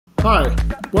Hi,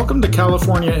 welcome to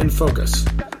California in Focus.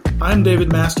 I'm David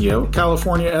Mastio,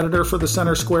 California editor for the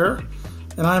Center Square,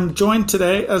 and I'm joined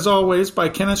today, as always, by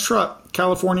Kenneth Schrutt,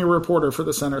 California reporter for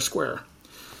the Center Square.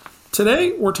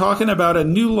 Today, we're talking about a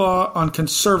new law on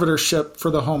conservatorship for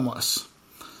the homeless.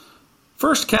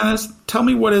 First, Kenneth, tell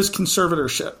me, what is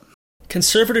conservatorship?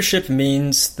 Conservatorship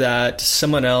means that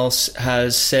someone else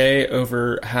has say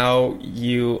over how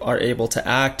you are able to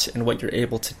act and what you're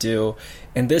able to do.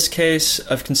 In this case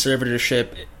of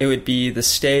conservatorship, it would be the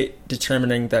state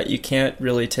determining that you can't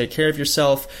really take care of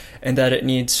yourself and that it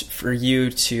needs for you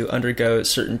to undergo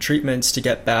certain treatments to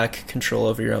get back control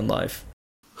over your own life.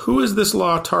 Who is this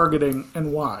law targeting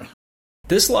and why?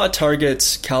 This law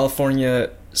targets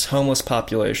California's homeless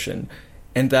population,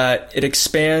 and that it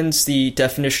expands the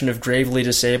definition of gravely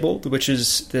disabled, which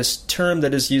is this term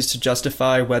that is used to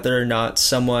justify whether or not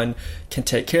someone can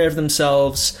take care of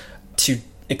themselves, to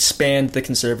expand the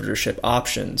conservatorship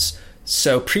options.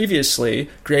 So previously,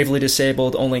 gravely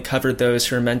disabled only covered those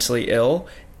who are mentally ill,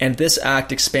 and this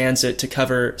act expands it to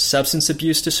cover substance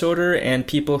abuse disorder and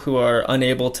people who are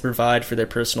unable to provide for their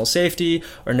personal safety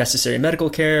or necessary medical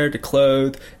care, to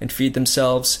clothe and feed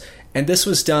themselves. And this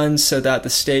was done so that the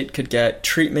state could get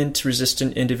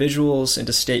treatment-resistant individuals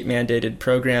into state-mandated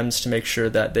programs to make sure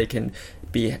that they can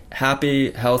be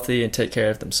happy, healthy, and take care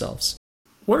of themselves.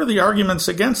 What are the arguments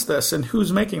against this, and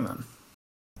who's making them?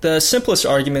 The simplest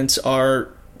arguments are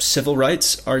civil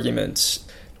rights arguments.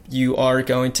 You are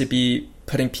going to be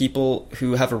putting people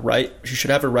who should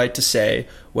have a right to say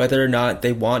whether or not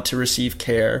they want to receive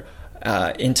care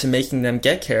into making them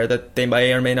get care that they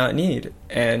may or may not need.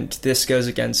 And this goes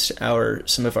against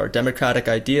some of our democratic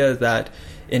idea that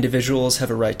individuals have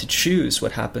a right to choose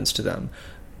what happens to them.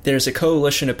 There's a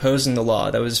coalition opposing the law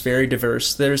that was very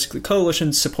diverse. There's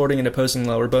coalitions supporting and opposing the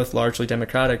law. We're both largely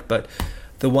democratic, but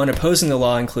the one opposing the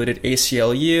law included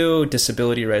ACLU,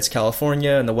 Disability Rights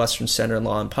California, and the Western Center on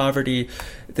Law and Poverty.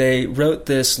 They wrote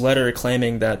this letter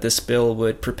claiming that this bill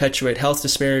would perpetuate health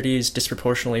disparities,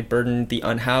 disproportionately burden the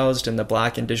unhoused and the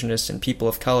Black, Indigenous, and people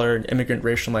of color and immigrant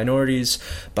racial minorities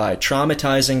by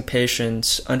traumatizing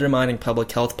patients, undermining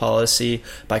public health policy,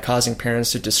 by causing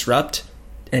parents to disrupt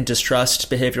and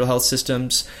distrust behavioral health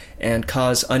systems, and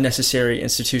cause unnecessary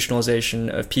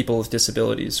institutionalization of people with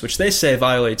disabilities, which they say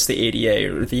violates the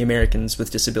ADA, or the Americans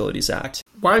with Disabilities Act.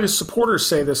 Why do supporters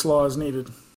say this law is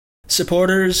needed?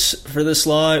 Supporters for this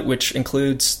law, which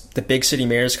includes the Big City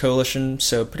Mayors Coalition,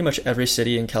 so pretty much every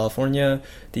city in California,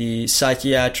 the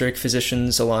Psychiatric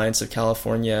Physicians Alliance of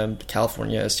California,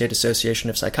 California State Association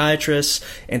of Psychiatrists,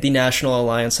 and the National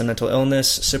Alliance on Mental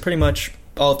Illness, so pretty much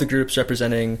all of the groups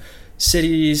representing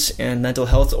cities and mental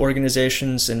health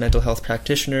organizations and mental health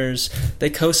practitioners,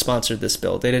 they co-sponsored this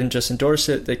bill. They didn't just endorse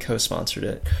it, they co-sponsored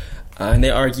it. And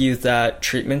they argue that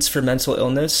treatments for mental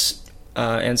illness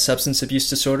and substance abuse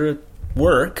disorder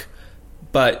work,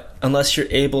 but unless you're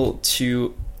able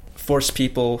to force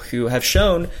people who have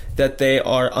shown that they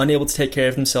are unable to take care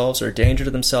of themselves or a danger to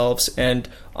themselves and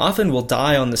often will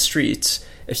die on the streets,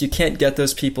 if you can't get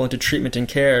those people into treatment and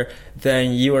care,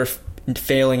 then you are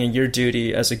failing in your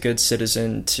duty as a good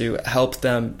citizen to help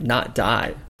them not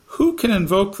die. Who can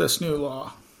invoke this new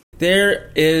law?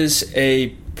 There is a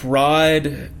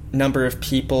broad number of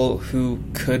people who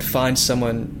could find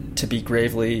someone to be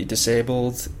gravely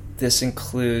disabled. This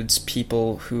includes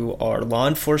people who are law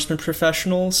enforcement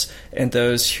professionals and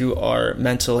those who are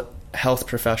mental health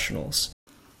professionals.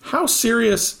 How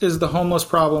serious is the homeless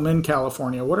problem in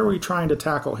California? What are we trying to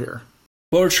tackle here?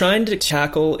 What we're trying to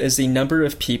tackle is the number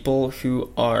of people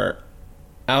who are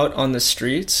out on the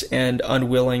streets and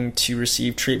unwilling to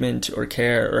receive treatment or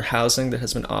care or housing that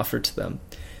has been offered to them.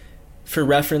 For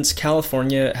reference,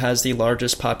 California has the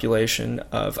largest population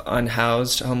of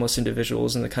unhoused homeless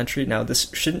individuals in the country. Now, this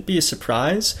shouldn't be a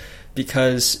surprise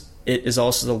because it is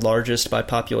also the largest by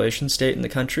population state in the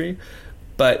country.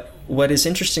 But what is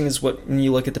interesting is when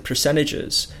you look at the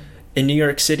percentages. In New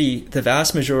York City, the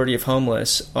vast majority of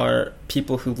homeless are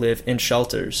people who live in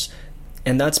shelters.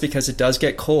 And that's because it does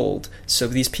get cold, so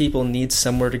these people need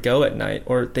somewhere to go at night,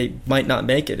 or they might not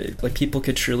make it. Like, people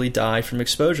could truly die from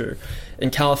exposure.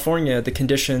 In California, the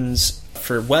conditions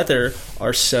for weather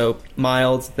are so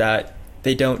mild that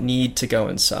they don't need to go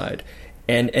inside.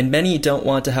 And many don't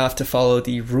want to have to follow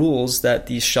the rules that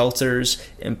these shelters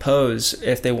impose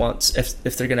if they're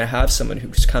going to have someone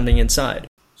who's coming inside.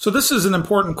 So this is an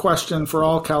important question for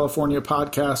all California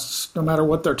podcasts, no matter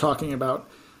what they're talking about.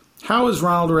 How is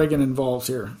Ronald Reagan involved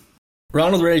here?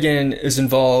 Ronald Reagan is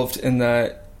involved in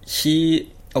that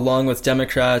he, along with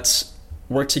Democrats,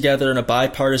 worked together in a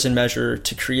bipartisan measure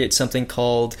to create something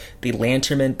called the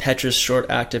Lanterman-Petris-Short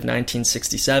Act of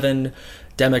 1967.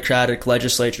 Democratic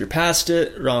legislature passed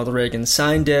it. Ronald Reagan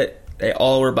signed it. They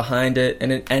all were behind it,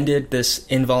 and it ended this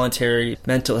involuntary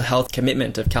mental health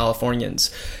commitment of Californians.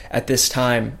 At this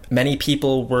time, many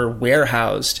people were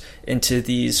warehoused into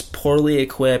these poorly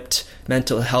equipped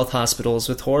mental health hospitals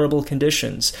with horrible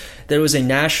conditions. There was a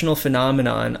national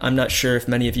phenomenon. I'm not sure if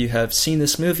many of you have seen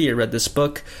this movie or read this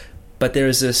book, but there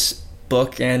was this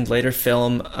book and later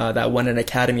film that won an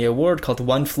Academy Award called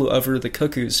One Flew Over the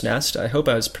Cuckoo's Nest. I hope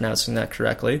I was pronouncing that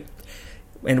correctly,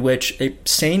 in which a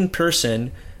sane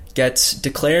person gets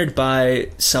declared by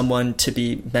someone to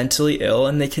be mentally ill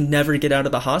and they can never get out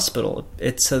of the hospital.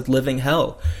 It's a living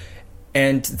hell.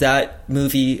 And that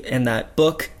movie and that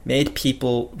book made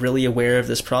people really aware of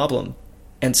this problem.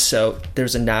 And so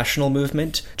there's a national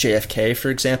movement. JFK, for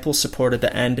example, supported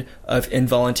the end of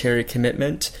involuntary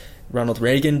commitment. Ronald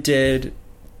Reagan did.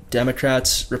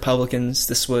 Democrats, Republicans.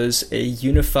 This was a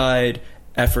unified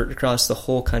effort across the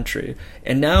whole country.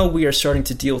 And now we are starting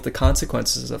to deal with the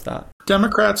consequences of that.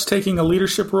 Democrats taking a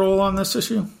leadership role on this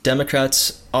issue?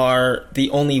 Democrats are the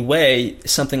only way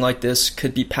something like this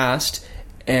could be passed.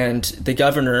 And the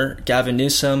governor, Gavin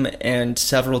Newsom, and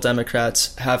several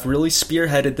Democrats have really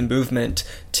spearheaded the movement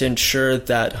to ensure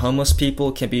that homeless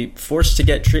people can be forced to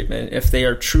get treatment if they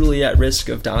are truly at risk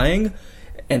of dying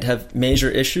and have major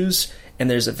issues, and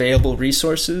there's available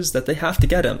resources that they have to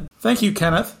get them. Thank you,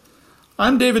 Kenneth.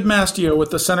 I'm David Mastio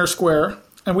with the Center Square,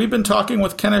 and we've been talking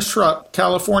with Kenneth Schrupp,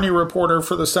 California reporter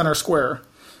for the Center Square.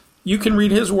 You can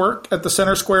read his work at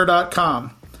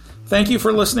thecentersquare.com. Thank you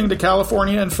for listening to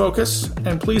California in Focus,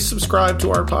 and please subscribe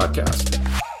to our podcast.